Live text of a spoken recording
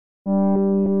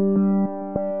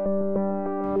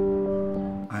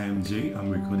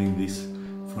recording this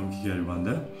from Kigali,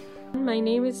 Rwanda. My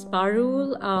name is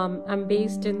Parul. I'm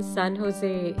based in San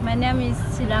Jose. My name is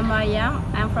Sila Maria.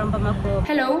 I'm from Bamako.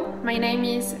 Hello, my name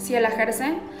is Ciela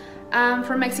Jerce. I'm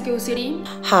from Mexico City.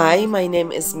 Hi, my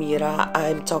name is Mira.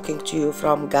 I'm talking to you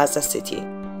from Gaza City.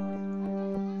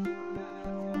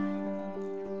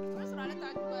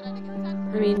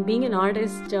 I mean, being an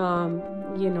artist,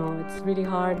 it's really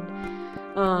hard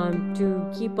to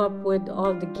keep up with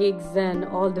all the gigs and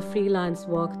all the freelance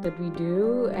work that we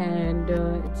do, and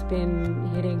it's been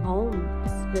hitting home.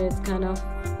 It's kind of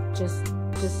just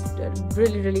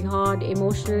really, really hard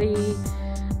emotionally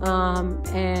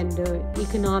and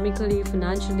economically,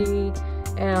 financially,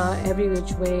 every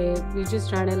which way. We're just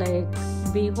trying to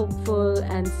be hopeful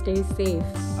and stay safe.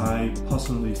 I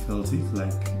personally felt it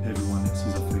like everyone else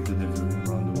is affected everywhere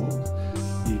around the world.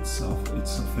 It's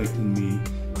affecting me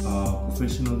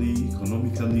professionally,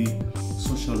 economically,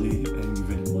 socially, and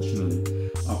even emotionally.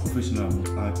 Professionally, I'm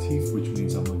not active, which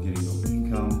means I'm not getting no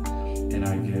income, and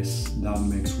I guess that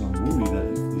makes one worry that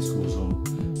if this goes on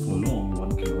for long,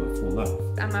 one cannot afford life.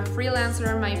 I'm a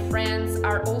freelancer, my friends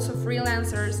are also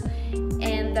freelancers,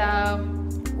 and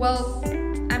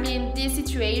this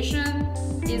situation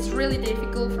is really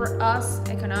difficult for us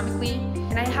economically,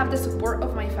 and I have the support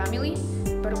of my family,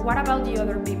 but what about the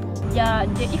other people? Yeah,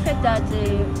 the effect that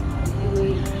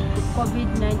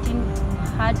COVID-19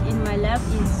 had in my life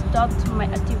is stopped my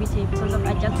activity because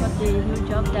I just got a new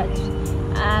job that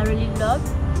I really love,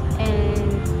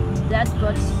 and that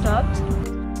got stopped.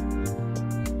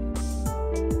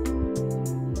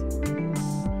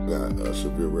 I got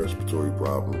severe respiratory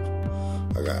problems.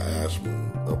 I got asthma.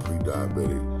 I'm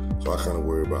pre-diabetic, so I kind of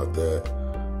worry about that.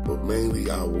 But mainly,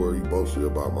 I worry mostly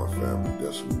about my family.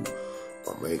 That's who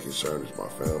my main concern is. My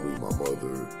family, my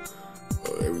mother,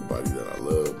 everybody that I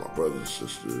love, my brothers and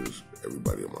sisters,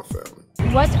 everybody in my family.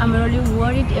 What I'm really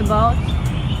worried about,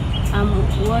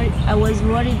 I was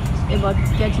worried about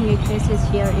getting cases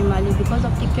here in Mali because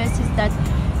of the cases that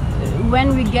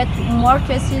when we get more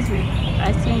cases,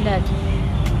 I think that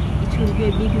it will be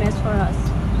a big mess for us,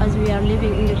 as we are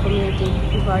living in the community.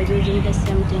 People are using the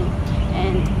same thing,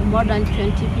 and more than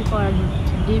 20 people are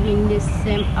living in the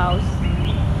same house,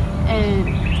 and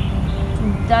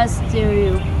that's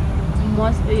the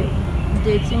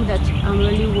thing that I'm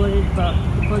really worried about,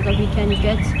 because we can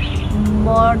get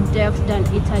more death than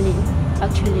Italy,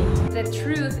 actually. The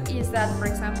truth is that, for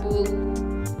example,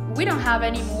 we don't have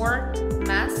any more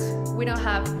masks, we don't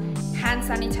have hand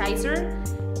sanitizer.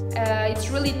 It's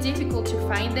really difficult to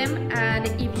find them, and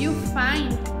if you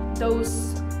find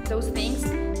those things,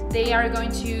 they are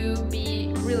going to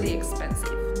be really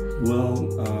expensive.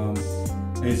 Well,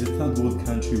 as a third world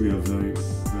country, we are very,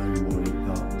 very worried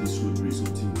that this would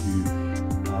result into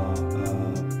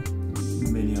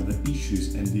many other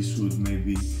issues, and this would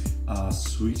maybe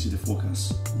switch the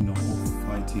focus, of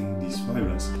fighting this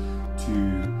virus to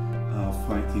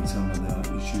fighting some other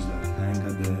issues like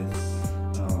hunger, death,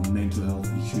 mental health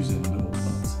issues, and all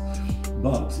that.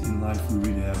 But in life, we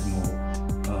really have no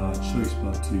choice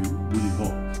but to really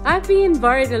hope. I've been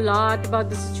worried a lot about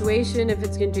the situation, if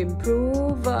it's going to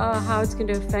improve, how it's going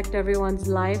to affect everyone's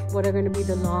life, what are going to be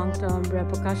the long-term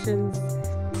repercussions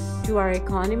to our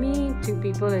economy, to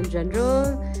people in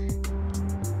general.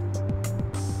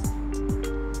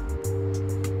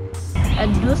 I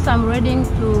do some reading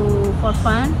for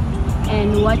fun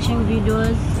and watching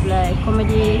videos like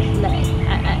comedy,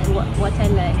 what I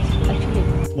like actually.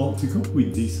 Well, to cope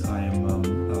with this, I am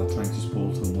trying to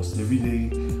sport almost every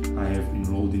day. I have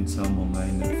enrolled in some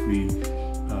online and free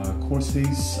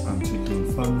courses. I'm checking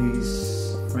on families,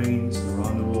 friends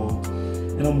around the world,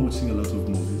 and I'm watching a lot of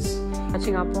movies.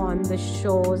 Catching up on the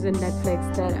shows and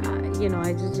Netflix that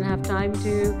I just didn't have time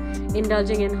to.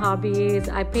 Indulging in hobbies.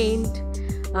 I paint,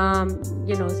 so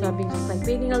I've been just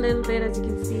painting a little bit. As you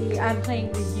can see, I'm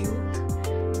playing with you.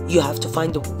 You have to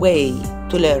find a way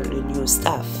to learn new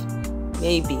stuff.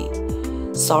 Maybe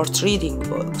start reading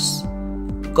books,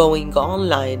 going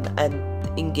online and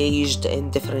engaged in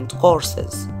different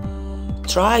courses.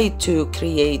 Try to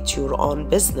create your own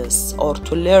business or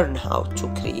to learn how to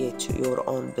create your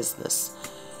own business.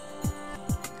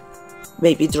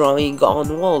 Maybe drawing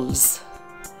on walls,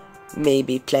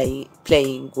 maybe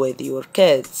playing with your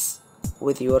kids,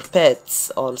 with your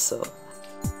pets also.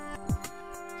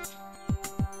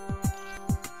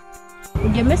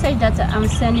 The message that I'm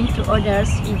sending to others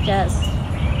is just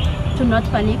to not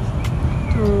panic,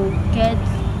 to get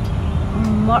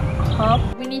more hope.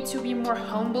 We need to be more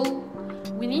humble.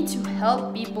 We need to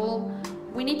help people.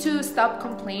 We need to stop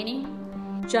complaining.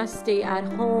 Just stay at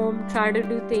home. Try to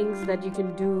do things that you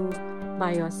can do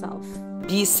by yourself.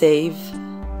 Be safe,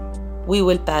 we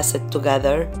will pass it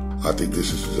together. I think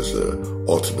this is just an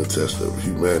ultimate test of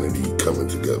humanity coming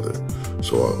together.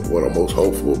 So what I'm most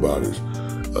hopeful about is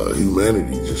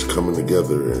humanity just coming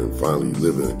together and finally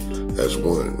living as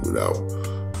one without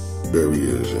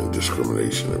barriers and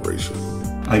discrimination and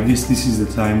racism. I guess this is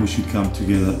the time we should come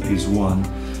together as one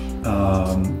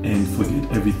and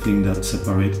forget everything that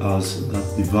separates us,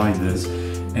 that divides us,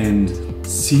 and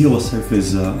see ourselves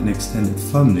as an extended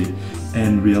family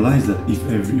and realize that if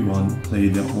everyone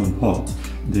plays their own part,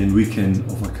 then we can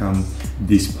overcome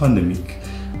this pandemic.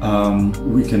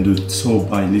 We can do so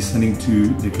by listening to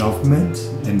the government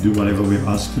and do whatever we're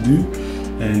asked to do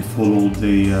and follow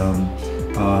the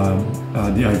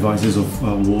advices of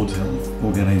World Health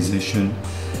Organization.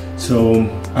 So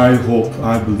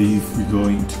I believe we're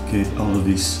going to get out of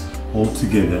this all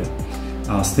together.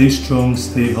 Stay strong,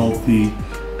 stay healthy,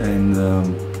 and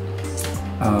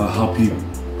happy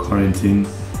quarantine.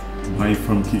 Bye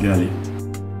from Kigali.